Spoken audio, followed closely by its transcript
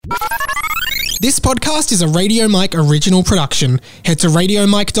This podcast is a Radio Mike original production. Head to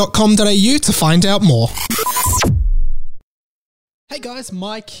radiomike.com.au to find out more. Hey guys,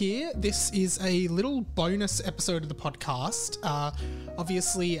 Mike here. This is a little bonus episode of the podcast.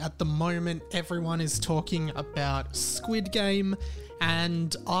 Obviously, at the moment, everyone is talking about Squid Game,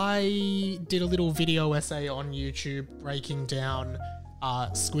 and I did a little video essay on YouTube breaking down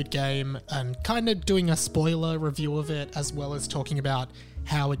Squid Game and kind of doing a spoiler review of it, as well as talking about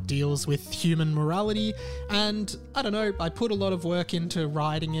how it deals with human morality. And I don't know, I put a lot of work into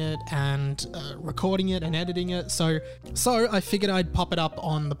writing it and recording it and editing it, so I figured I'd pop it up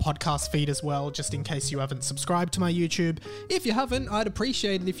on the podcast feed as well, just in case you haven't subscribed to my YouTube. If you haven't, I'd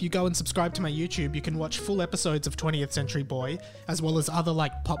appreciate it if you go and subscribe to my YouTube. You can watch full episodes of 20th Century Boy, as well as other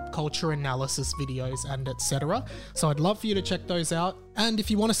like pop culture analysis videos and etc. So I'd love for you to check those out. And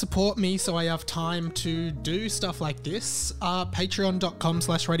if you want to support me so I have time to do stuff like this,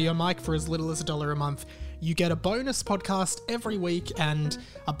 patreon.com/radiomike for as little as $1 a month. You get a bonus podcast every week and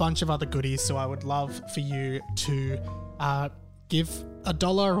a bunch of other goodies, so I would love for you to give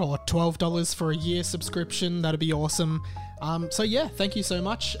 $1 or $12 for a year subscription. That'd be awesome. So yeah, thank you so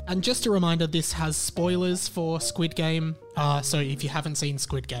much. And just a reminder, this has spoilers for Squid Game, so if you haven't seen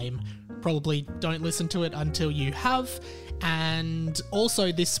Squid Game, probably don't listen to it until you have. And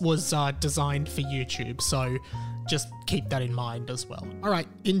also this was designed for YouTube, so just keep that in mind as well. Alright,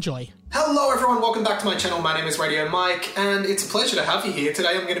 enjoy. Hello everyone, welcome back to my channel. My name is Radio Mike, and it's a pleasure to have you here.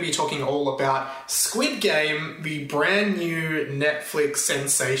 Today I'm going to be talking all about Squid Game, the brand new Netflix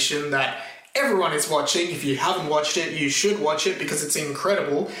sensation that everyone is watching. If you haven't watched it, you should watch it because it's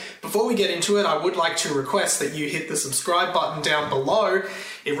incredible. Before we get into it, I would like to request that you hit the subscribe button down below.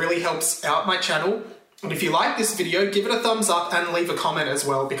 It really helps out my channel. And if you like this video, give it a thumbs up and leave a comment as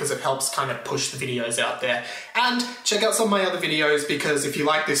well, because it helps kind of push the videos out there. And check out some of my other videos, because if you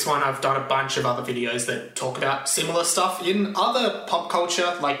like this one, I've done a bunch of other videos that talk about similar stuff in other pop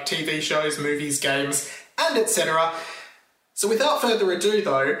culture, like TV shows, movies, games, and etc. So without further ado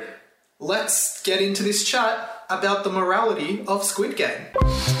though, let's get into this chat about the morality of Squid Game.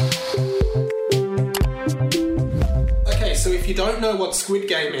 Okay, so if you don't know what Squid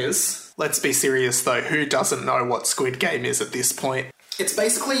Game is, let's be serious though, who doesn't know what Squid Game is at this point? It's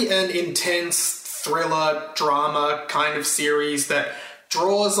basically an intense thriller, drama kind of series that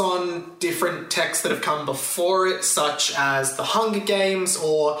draws on different texts that have come before it, such as The Hunger Games,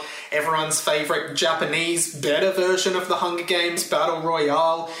 or everyone's favourite Japanese better version of The Hunger Games, Battle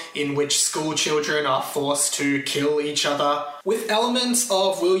Royale, in which school children are forced to kill each other, with elements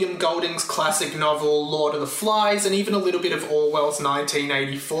of William Golding's classic novel Lord of the Flies, and even a little bit of Orwell's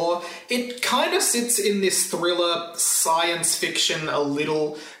 1984. It kind of sits in this thriller, science fiction, a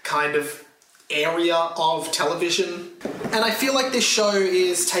little kind of area of television. And I feel like this show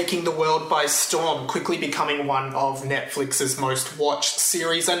is taking the world by storm, quickly becoming one of Netflix's most watched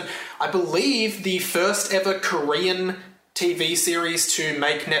series, and I believe the first ever Korean TV series to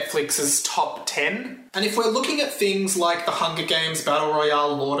make Netflix's top 10. And if we're looking at things like The Hunger Games, Battle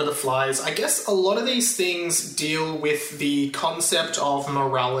Royale, Lord of the Flies, I guess a lot of these things deal with the concept of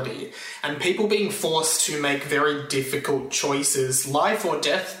morality and people being forced to make very difficult choices, life or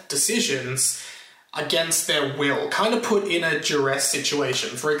death decisions, against their will, kind of put in a duress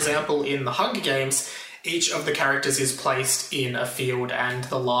situation. For example, in The Hunger Games, each of the characters is placed in a field and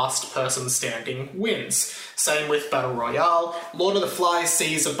the last person standing wins. Same with Battle Royale. Lord of the Flies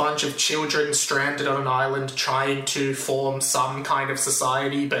sees a bunch of children stranded on an island trying to form some kind of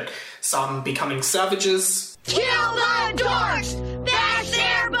society, but some becoming savages. Kill the dorks! Bash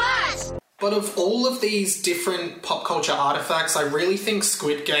their butts! But of all of these different pop culture artifacts, I really think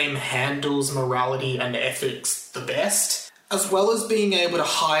Squid Game handles morality and ethics the best, as well as being able to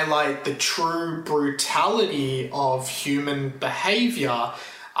highlight the true brutality of human behaviour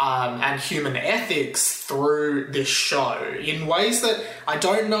and human ethics through this show in ways that I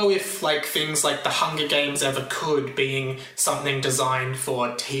don't know if things like The Hunger Games ever could, being something designed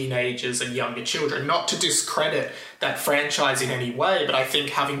for teenagers and younger children. Not to discredit that franchise in any way, but I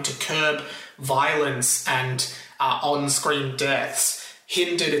think having to curb violence and on-screen deaths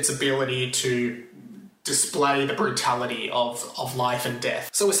hindered its ability to display the brutality of life and death.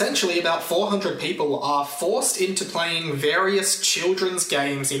 So essentially about 400 people are forced into playing various children's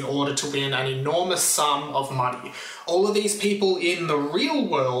games in order to win an enormous sum of money. All of these people in the real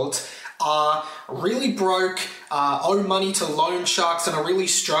world are really broke, owe money to loan sharks, and are really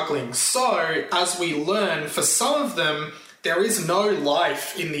struggling. So, as we learn, for some of them, there is no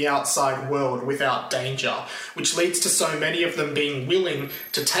life in the outside world without danger, which leads to so many of them being willing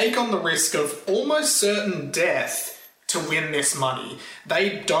to take on the risk of almost certain death to win this money.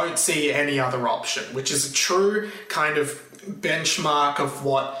 They don't see any other option, which is a true kind of benchmark of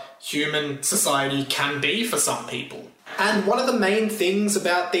what human society can be for some people. And one of the main things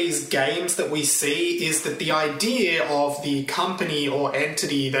about these games that we see is that the idea of the company or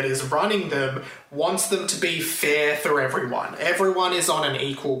entity that is running them wants them to be fair for everyone. Everyone is on an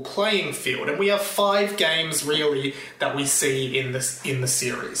equal playing field, and we have 5 games really that we see in the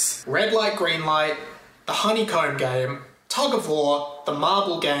series. Red Light, Green Light, the Honeycomb game, Tug of War, the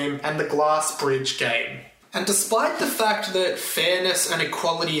Marble game, and the Glass Bridge game. And despite the fact that fairness and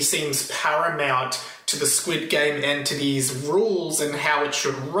equality seems paramount to the Squid Game entity's rules and how it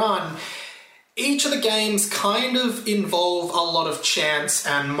should run, each of the games kind of involve a lot of chance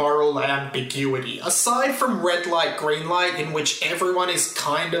and moral ambiguity, aside from Red Light, Green Light, in which everyone is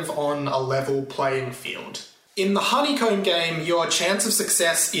kind of on a level playing field. In the Honeycomb game, your chance of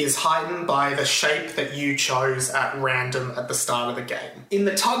success is heightened by the shape that you chose at random at the start of the game. In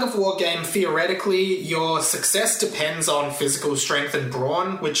the Tug of War game, theoretically, your success depends on physical strength and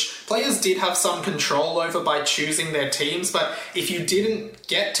brawn, which players did have some control over by choosing their teams, but if you didn't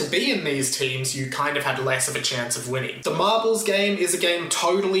get to be in these teams, you kind of had less of a chance of winning. The Marbles game is a game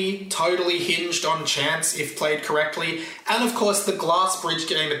totally hinged on chance if played correctly, and of course the Glass Bridge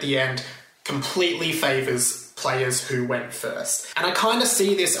game at the end completely favours players who went first. And I kind of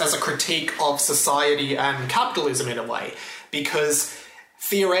see this as a critique of society and capitalism in a way, because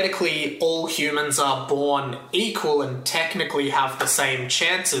theoretically all humans are born equal and technically have the same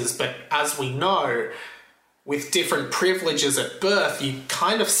chances, but as we know, with different privileges at birth, you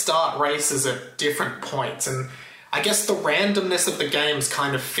kind of start races at different points. And I guess the randomness of the games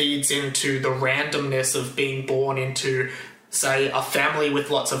kind of feeds into the randomness of being born into, say, a family with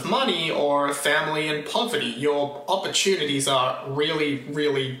lots of money or a family in poverty. Your opportunities are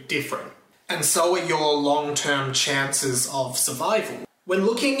really different. And so are your long-term chances of survival. When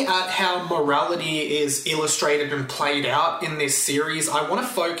looking at how morality is illustrated and played out in this series, I want to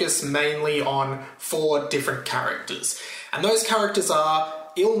focus mainly on 4 different characters. And those characters are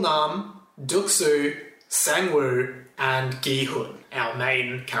Il-nam, Duk-soo, Sang-woo, and Gi-hun, our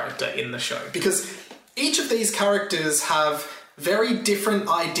main character in the show. Because each of these characters have very different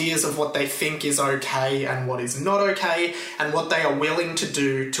ideas of what they think is okay and what is not okay, and what they are willing to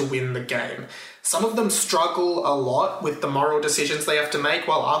do to win the game. Some of them struggle a lot with the moral decisions they have to make,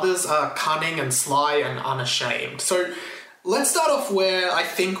 while others are cunning and sly and unashamed. So let's start off where I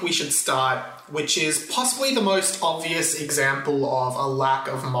think we should start, which is possibly the most obvious example of a lack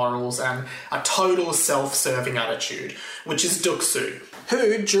of morals and a total self-serving attitude, which is Duk-soo,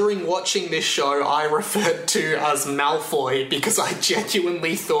 who, during watching this show, I referred to as Malfoy because I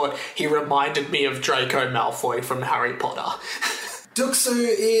genuinely thought he reminded me of Draco Malfoy from Harry Potter. Duk-soo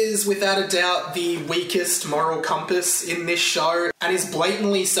is without a doubt the weakest moral compass in this show and is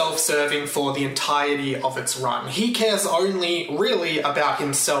blatantly self-serving for the entirety of its run. He cares only really about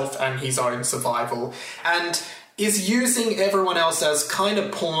himself and his own survival, and is using everyone else as kind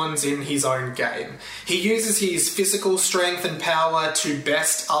of pawns in his own game. He uses his physical strength and power to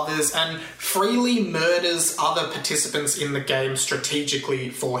best others and freely murders other participants in the game strategically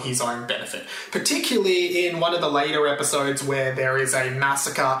for his own benefit. Particularly in one of the later episodes where there is a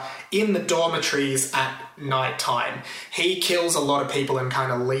massacre in the dormitories at night time. He kills a lot of people and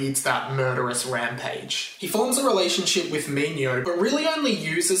kind of leads that murderous rampage. He forms a relationship with Minyo, but really only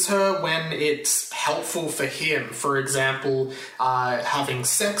uses her when it's helpful for him. For example, having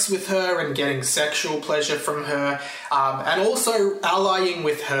sex with her and getting sexual pleasure from her, and also allying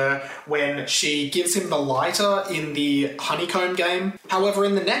with her when she gives him the lighter in the Honeycomb game. However,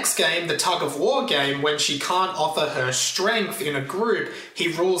 in the next game, the Tug of War game, when she can't offer her strength in a group, he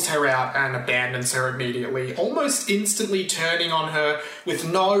rules her out and abandons her immediately, almost instantly turning on her with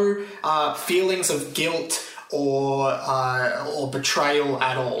no feelings of guilt or betrayal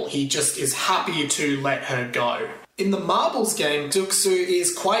at all. He just is happy to let her go. In the Marbles game, Duk-soo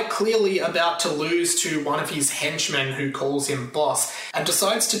is quite clearly about to lose to one of his henchmen who calls him boss, and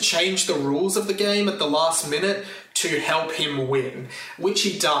decides to change the rules of the game at the last minute to help him win, which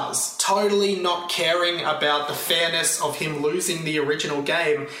he does, totally not caring about the fairness of him losing the original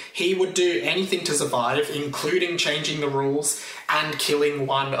game. He would do anything to survive, including changing the rules and killing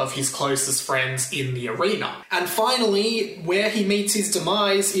one of his closest friends in the arena. And finally, where he meets his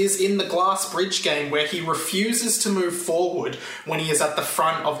demise is in the Glass Bridge game, where he refuses to move forward when he is at the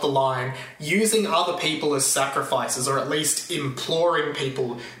front of the line, using other people as sacrifices, or at least imploring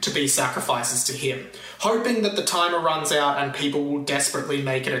people to be sacrifices to him, hoping that the time timer runs out and people will desperately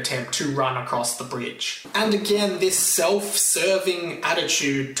make an attempt to run across the bridge. And again, this self-serving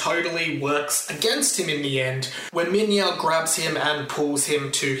attitude totally works against him in the end when Minya grabs him and pulls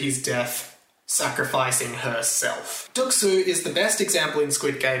him to his death, sacrificing herself. Duxu is the best example in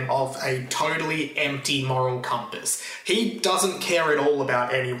Squid Game of a totally empty moral compass. He doesn't care at all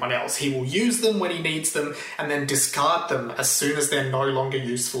about anyone else. He will use them when he needs them and then discard them as soon as they're no longer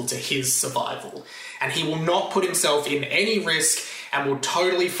useful to his survival. And he will not put himself in any risk and will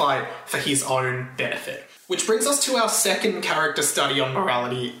totally fight for his own benefit. Which brings us to our second character study on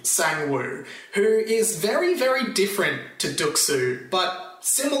morality, Sang-woo, who is very, very different to Duxu, but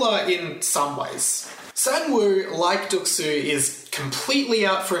similar in some ways. Sang-woo, like Duxu, is completely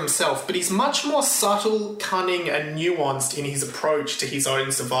out for himself, but he's much more subtle, cunning, and nuanced in his approach to his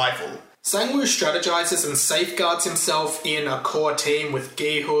own survival. Sang-woo strategizes and safeguards himself in a core team with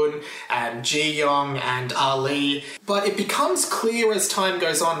Gi-hun and Ji-young and Ali, but it becomes clear as time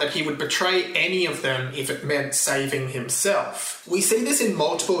goes on that he would betray any of them if it meant saving himself. We see this in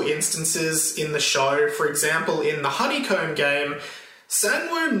multiple instances in the show. For example, in the Honeycomb game,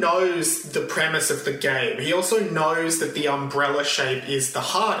 Sang-woo knows the premise of the game. He also knows that the umbrella shape is the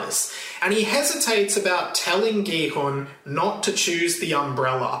hardest, and he hesitates about telling Gi-hun not to choose the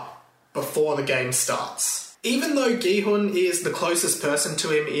umbrella before the game starts. Even though Gi-hun is the closest person to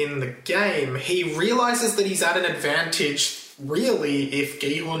him in the game, he realizes that he's at an advantage, really, if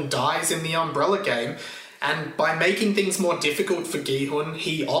Gi-hun dies in the umbrella game, and by making things more difficult for Gi-hun,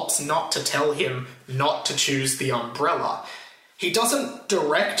 he opts not to tell him not to choose the umbrella. He doesn't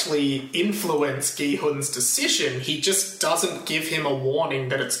directly influence Gi-hun's decision, he just doesn't give him a warning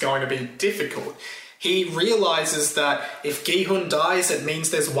that it's going to be difficult. He realizes that if Gi-hun dies, it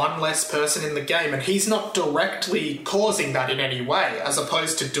means there's one less person in the game, and he's not directly causing that in any way, as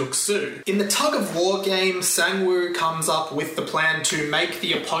opposed to Duxu. In the tug-of-war game, Sang-woo comes up with the plan to make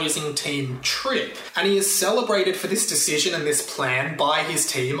the opposing team trip, and he is celebrated for this decision and this plan by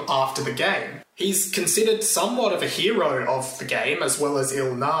his team after the game. He's considered somewhat of a hero of the game, as well as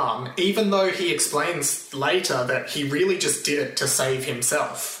Il-nam, even though he explains later that he really just did it to save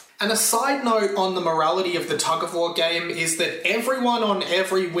himself. And a side note on the morality of the tug-of-war game is that everyone on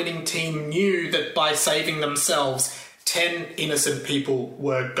every winning team knew that by saving themselves, 10 innocent people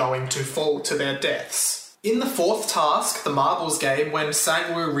were going to fall to their deaths. In the fourth task, the marbles game, when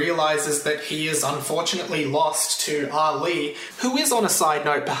Sang-woo realizes that he is unfortunately lost to Ali, who is, on a side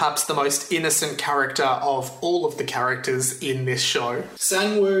note, perhaps the most innocent character of all of the characters in this show,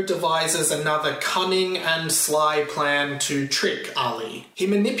 Sang-woo devises another cunning and sly plan to trick Ali. He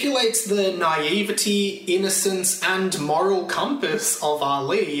manipulates the naivety, innocence, and moral compass of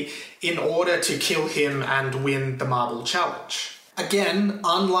Ali in order to kill him and win the marble challenge. Again,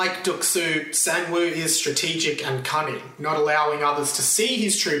 unlike Duxu, Sang-woo is strategic and cunning, not allowing others to see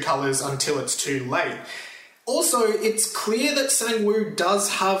his true colours until it's too late. Also, it's clear that Sang-woo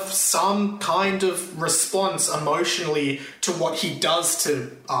does have some kind of response emotionally to what he does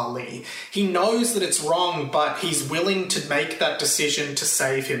to Ali. He knows that it's wrong, but he's willing to make that decision to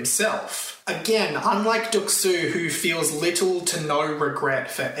save himself. Again, unlike Duxu, who feels little to no regret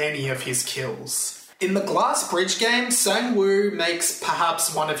for any of his kills. In the Glass Bridge game, Sang-woo makes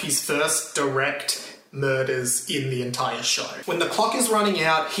perhaps one of his first direct murders in the entire show. When the clock is running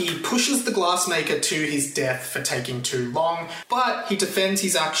out, he pushes the glassmaker to his death for taking too long, but he defends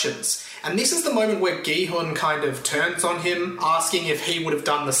his actions. And this is the moment where Gi-hun kind of turns on him, asking if he would have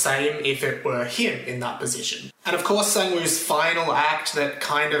done the same if it were him in that position. And of course, Sang-woo's final act that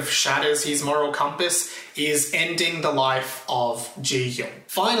kind of shatters his moral compass is ending the life of Ji-young.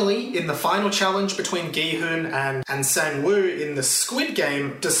 Finally, in the final challenge between Gi-hun and Sang-woo in the Squid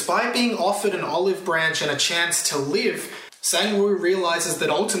game, despite being offered an olive branch and a chance to live, Sang-woo realizes that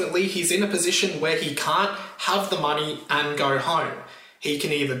ultimately he's in a position where he can't have the money and go home. He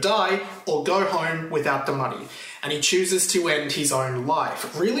can either die or go home without the money, and he chooses to end his own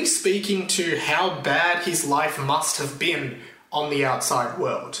life, really speaking to how bad his life must have been on the outside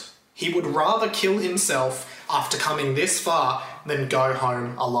world. He would rather kill himself after coming this far than go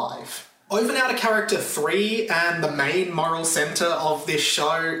home alive. Over now to character 3 and the main moral centre of this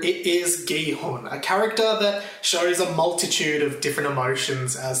show, it is Gi-hun, a character that shows a multitude of different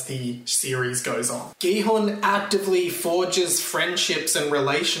emotions as the series goes on. Gi-hun actively forges friendships and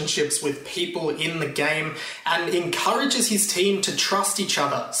relationships with people in the game and encourages his team to trust each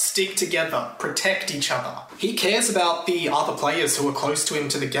other, stick together, protect each other. He cares about the other players who are close to him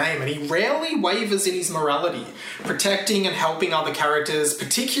to the game, and he rarely wavers in his morality, protecting and helping other characters,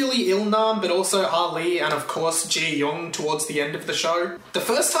 particularly Il-nam, Il-nam, but also Ali and of course Ji-young towards the end of the show. The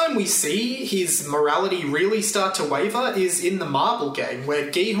first time we see his morality really start to waver is in the marble game, where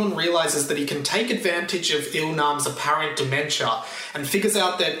Gi-hun realises that he can take advantage of Il-nam's apparent dementia and figures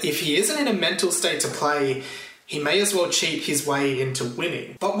out that if he isn't in a mental state to play, he may as well cheat his way into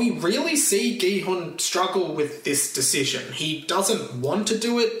winning. But we really see Gi-hun struggle with this decision. He doesn't want to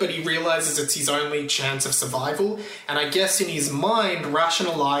do it, but he realises it's his only chance of survival, and I guess in his mind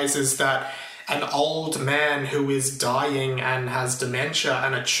rationalises that an old man who is dying and has dementia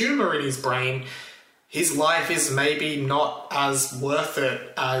and a tumour in his brain, his life is maybe not as worth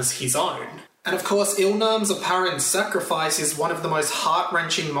it as his own. And of course, Il-nam's apparent sacrifice is one of the most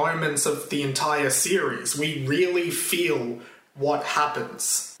heart-wrenching moments of the entire series. We really feel what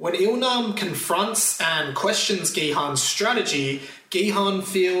happens. When Il-nam confronts and questions Gi-hun's strategy, Gi-hun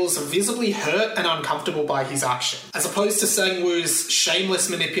feels visibly hurt and uncomfortable by his action, as opposed to Sang-woo's shameless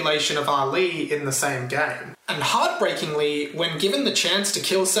manipulation of Ali in the same game. And heartbreakingly, when given the chance to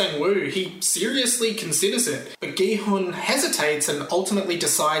kill Sang-woo, he seriously considers it, but Gi-hun hesitates and ultimately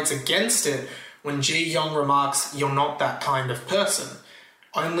decides against it when Ji-young remarks, "You're not that kind of person,"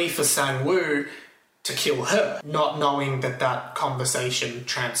 only for Sang-woo to kill her, not knowing that that conversation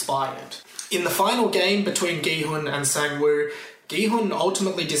transpired. In the final game between Gi-hun and Sang-woo, Gi-hun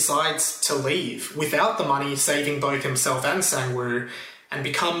ultimately decides to leave without the money, saving both himself and Sang-woo, and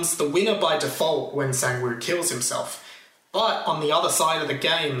becomes the winner by default when Sang-woo kills himself. But on the other side of the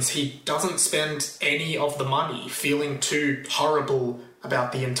games, he doesn't spend any of the money, feeling too horrible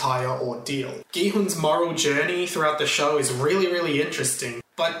about the entire ordeal. Gi-hun's moral journey throughout the show is really, really interesting,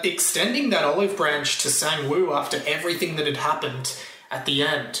 but extending that olive branch to Sang-woo after everything that had happened at the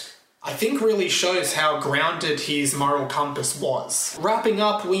end, I think really shows how grounded his moral compass was. Wrapping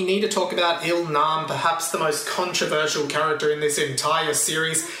up, we need to talk about Il-nam, perhaps the most controversial character in this entire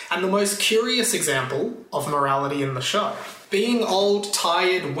series, and the most curious example of morality in the show. Being old,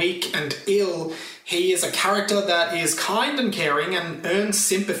 tired, weak, and ill, he is a character that is kind and caring and earns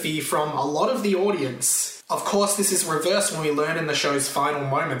sympathy from a lot of the audience. Of course, this is reversed when we learn in the show's final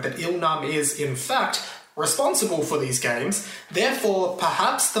moment that Il-nam is, in fact, responsible for these games, therefore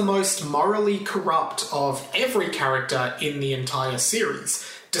perhaps the most morally corrupt of every character in the entire series,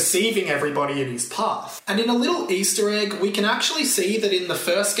 deceiving everybody in his path. And in a little Easter egg, we can actually see that in the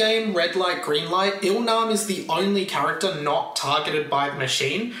first game, Red Light, Green Light, Il-nam is the only character not targeted by the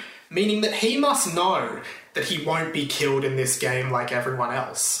machine, meaning that he must know that he won't be killed in this game like everyone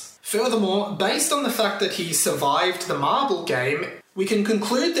else. Furthermore, based on the fact that he survived the marble game, we can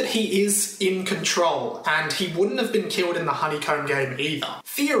conclude that he is in control, and he wouldn't have been killed in the honeycomb game either.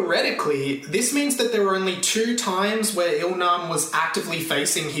 Theoretically, this means that there were only 2 times where Il-nam was actively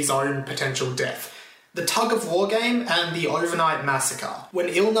facing his own potential death. The tug-of-war game and the overnight massacre. When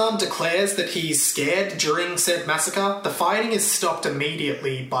Il-nam declares that he's scared during said massacre, the fighting is stopped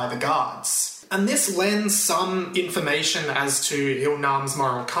immediately by the guards. And this lends some information as to Il-nam's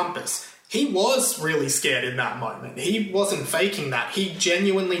moral compass. He was really scared in that moment. He wasn't faking that. He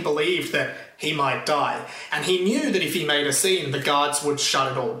genuinely believed that he might die. And he knew that if he made a scene, the guards would shut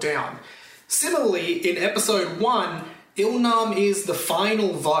it all down. Similarly, in episode 1, Il-nam is the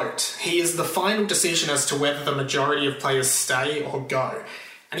final vote. He is the final decision as to whether the majority of players stay or go.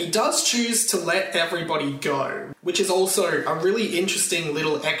 And he does choose to let everybody go, which is also a really interesting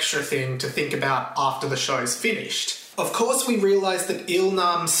little extra thing to think about after the show's finished. Of course, we realise that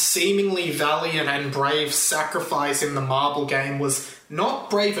Il-nam's seemingly valiant and brave sacrifice in the marble game was not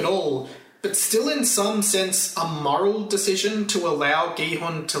brave at all, but still in some sense a moral decision to allow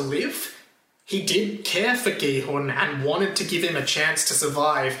Gi-hun to live. He did care for Gi-hun and wanted to give him a chance to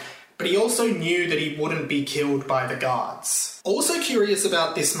survive, but he also knew that he wouldn't be killed by the guards. Also curious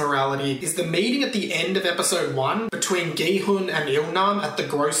about this morality is the meeting at the end of episode 1 between Gi-hun and Il-nam at the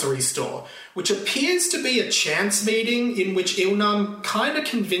grocery store, which appears to be a chance meeting in which Il-nam kind of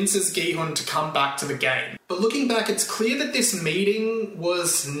convinces Gi-hun to come back to the game. But looking back, it's clear that this meeting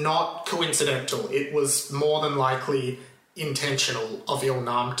was not coincidental. It was more than likely intentional of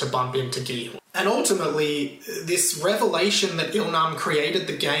Il-nam to bump into Gi-hun. And ultimately, this revelation that Il-nam created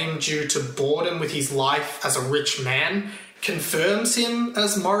the game due to boredom with his life as a rich man confirms him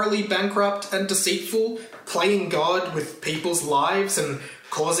as morally bankrupt and deceitful, playing God with people's lives and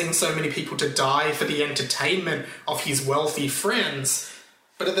causing so many people to die for the entertainment of his wealthy friends.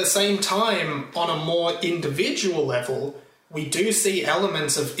 But at the same time, on a more individual level, we do see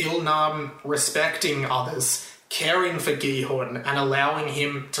elements of Il-nam respecting others, caring for Gi-hun, and allowing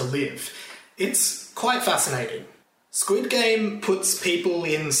him to live. It's quite fascinating. Squid Game puts people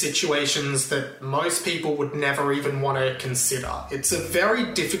in situations that most people would never even want to consider. It's a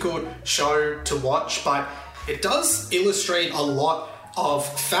very difficult show to watch, but it does illustrate a lot of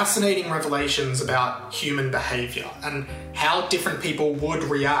fascinating revelations about human behaviour and how different people would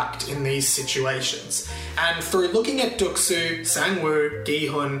react in these situations. And through looking at Duxu, Sang-woo,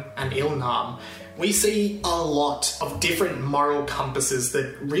 Gi-hun and Il-nam, we see a lot of different moral compasses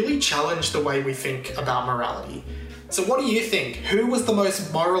that really challenge the way we think about morality. So what do you think? Who was the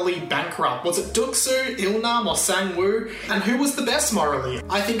most morally bankrupt? Was it Duxu, Il-nam or Sang-woo? And who was the best morally?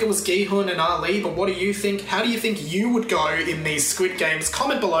 I think it was Gi-hun and Ali, but what do you think? How do you think you would go in these Squid Games?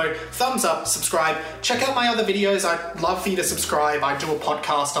 Comment below, thumbs up, subscribe. Check out my other videos. I'd love for you to subscribe. I do a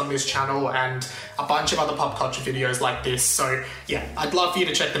podcast on this channel and a bunch of other pop culture videos like this. So yeah, I'd love for you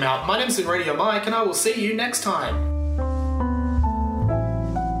to check them out. My name's been Radio Mike and I will see you next time.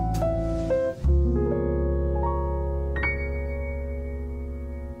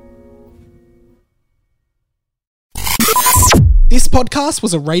 This podcast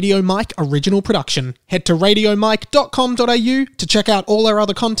was a Radio Mike original production. Head to radiomike.com.au to check out all our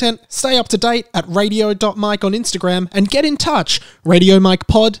other content, stay up to date at radio.mike on Instagram, and get in touch,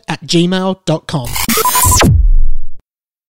 radiomikepod@gmail.com.